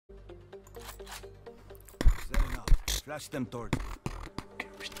Flash them towards.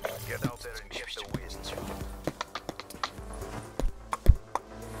 Get out there and get the whiz.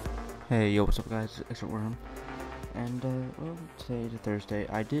 Hey, yo, what's up guys, it's Worm, and well, today is a Thursday.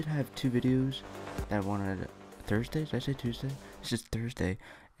 I did have two videos that I wanted. Thursday? Did I say Tuesday? It's just Thursday,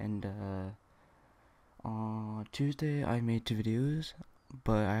 and on Tuesday I made two videos,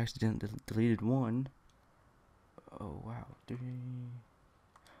 but I accidentally deleted one. Oh wow,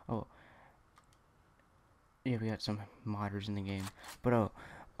 oh, yeah, we got some modders in the game, but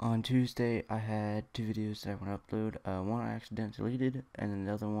on Tuesday I had two videos that I want to upload. One I accidentally deleted, and then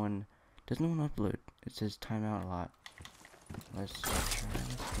the other one doesn't want to upload. It says timeout a lot. Let's try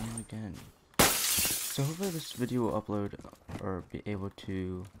this game again. So hopefully this video will upload or be able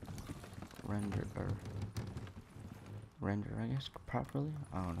to render I guess properly.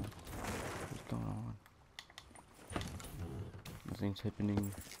 I don't know what's going on. Nothing's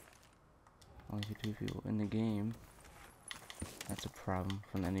happening. Only two people in the game. That's a problem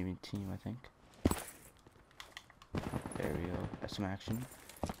from the enemy team, I think. There we go. That's some action.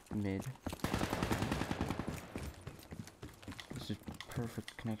 Mid. This is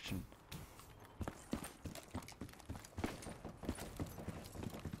perfect connection.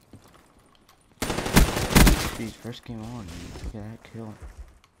 Jeez, first game on. Look at that kill.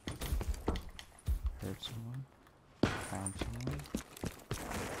 Heard someone. Found someone.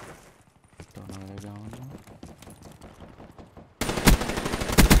 Don't know where they're going though.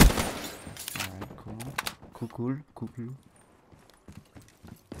 Alright, cool. Cool.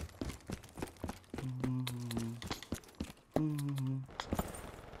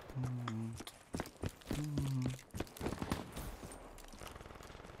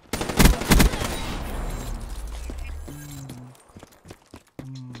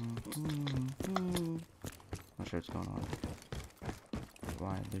 Not sure what's going on.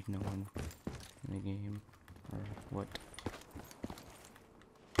 Why there's no one in the game, or what?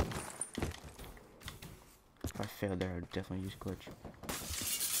 If I failed there, I would definitely use glitch.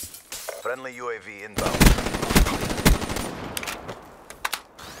 Friendly UAV inbound.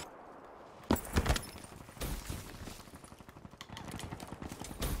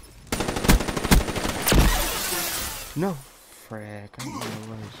 No! Frick, I didn't know it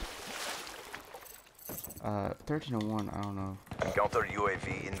was. 1301, I don't know. Counter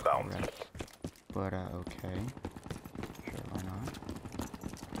UAV inbound. Right. But, okay. Sure, why not?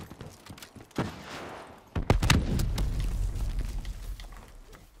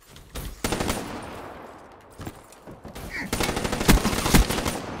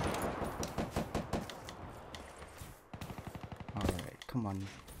 Alright, come on.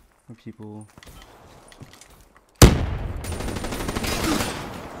 More people.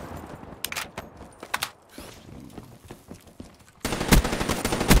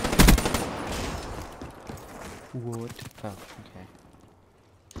 What? Oh, okay.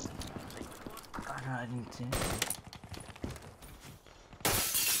 Oh, no, I didn't see it.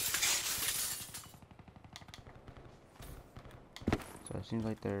 So it seems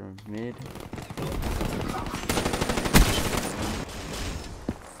like they're mid.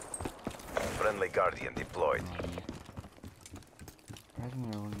 Friendly Guardian deployed.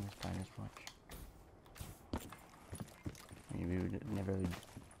 Surprisingly, I wouldn't have died as much. I mean,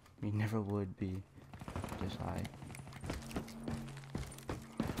 we never would be this high.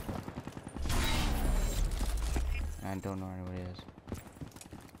 I don't know where anybody is.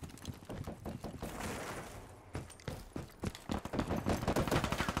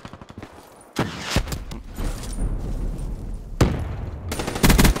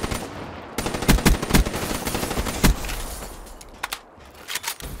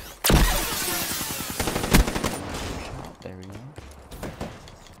 There we go.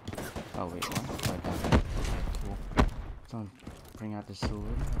 Oh wait, one right down there. Okay, cool. Someone bring out the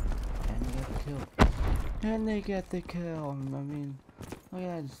sword, and they get the kill. And they get the kill. I mean, look at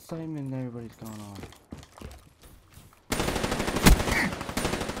that excitement everybody's going on.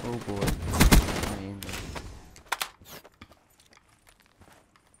 Oh boy. I aimed it.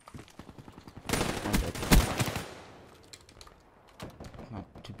 Not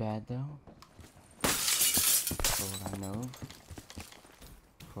too bad though. For what I know.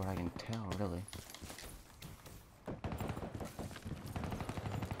 For what I can tell, really.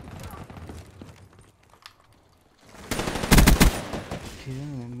 Kill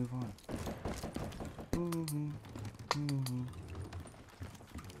and then move on.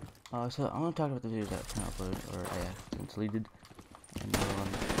 So I'm gonna talk about the videos that can upload or I accidentally deleted. Another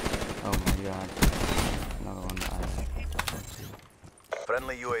one. Oh my god. Another one that I uploaded to.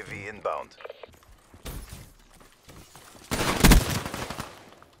 Friendly UAV inbound.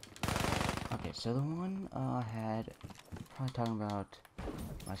 so the one I had probably talking about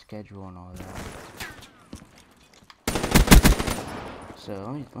my schedule and all that.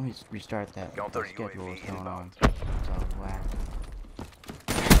 So let me restart that. Counter The schedule UAV was going on. inbound. It's all whack.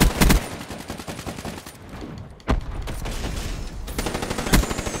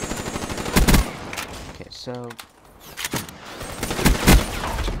 Okay, so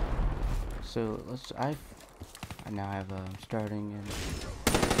I now have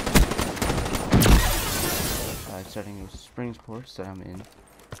starting with spring sports that I'm in,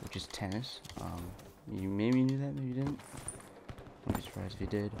 which is tennis. You maybe knew that, maybe you didn't. I'd be surprised if you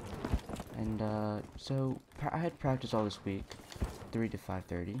did. And so I had practice all this week, 3 to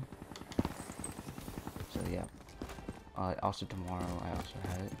 5:30. So yeah. Also tomorrow I also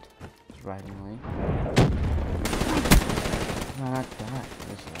had it. It's riding link. No, not that.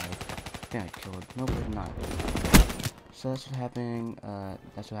 This life. I think I killed. Nope, did not. So that's what happened.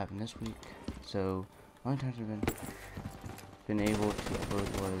 That's what happened this week. So only times I've been able to upload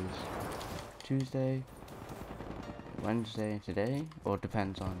was Tuesday, Wednesday, and today. Well, it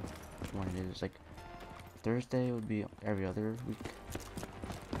depends on when it is. Like Thursday would be every other week.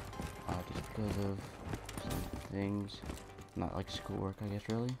 Just because of some things, not like schoolwork, I guess,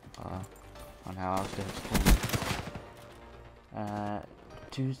 really. On how else to explain.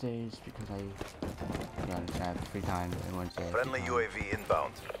 Tuesdays because I have free time, and Wednesday. Friendly UAV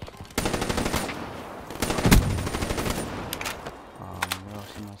inbound. What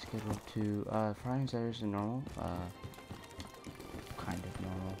else am I scheduled to? Friday and Saturdays are normal. Kind of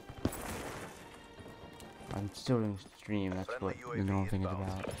normal. I'm still doing stream. That's what the normal thing is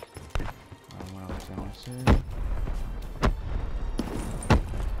about. What else I want to say?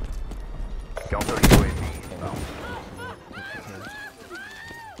 Counter UAV inbound.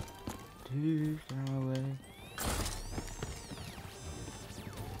 Dude, get out of my way.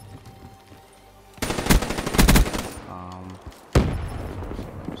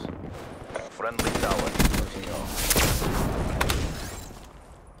 Friendly tower.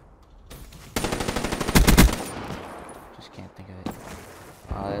 Just can't think of it.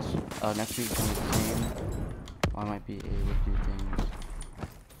 Next week's gonna be the same. I might be able to do things.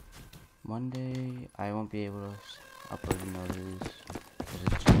 Monday, I won't be able to upload the notices because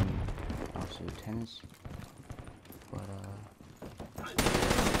it's gym, also tennis. But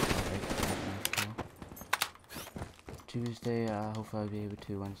Tuesday, hopefully I'll be able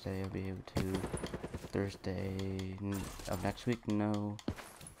to. Wednesday, I'll be able to. Thursday of next week, no.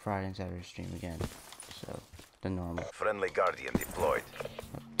 Friday and Saturday stream again. So the normal. Friendly Guardian deployed.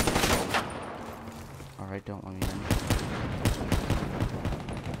 Alright, don't let me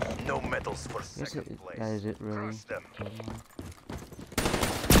in. No medals for second place. That is it, really. Crush them.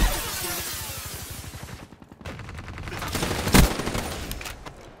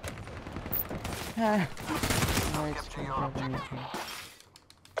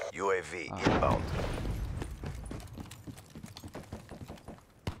 UAV inbound.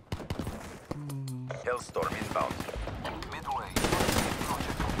 Hellstorm inbound. Midway.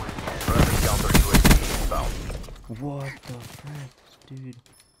 Friendly counter UAV inbound. What the frick, dude?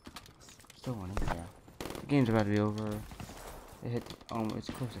 Still one in there. The game's about to be over. It hit. It's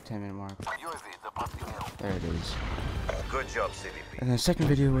close to 10-minute mark. There it is. Good job, CVP. And the second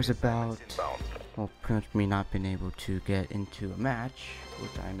video was about, Inbound. well, pretty much me not being able to get into a match,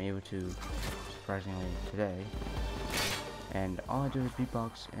 which I'm able to, surprisingly, today. And all I do is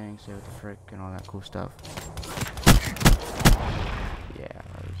beatbox and say what the frick and all that cool stuff. Yeah,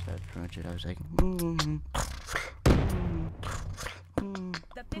 that's pretty much it. I was like,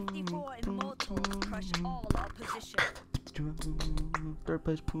 The 54 Immortals crush all opposition. third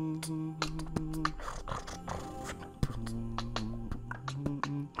place.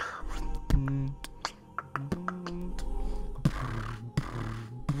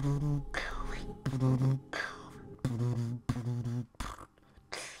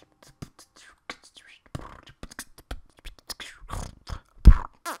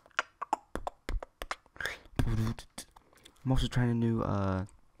 I'm also trying a new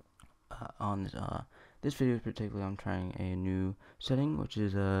on this video particularly. I'm trying a new setting, which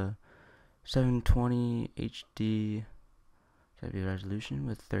is 720 HD resolution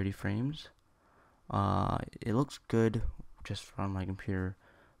with 30 frames. It looks good just from my computer,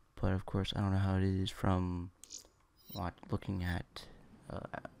 but of course I don't know how it is from looking at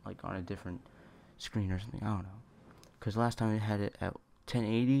like on a different screen or something. I don't know, because last time I had it at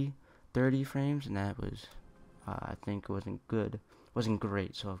 1080 30 frames, and that was I think it wasn't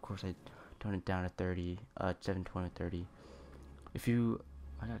great, so of course I toned it down to 30, 720 30.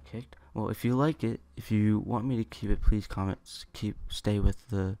 I got kicked. Well, if you like it, if you want me to keep it, please comment, stay with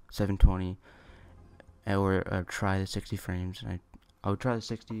the 720, or try the 60 frames, and I'll try the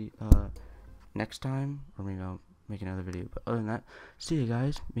 60 next time, or maybe I'll make another video. But other than that, see you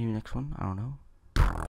guys. Maybe next one. I don't know.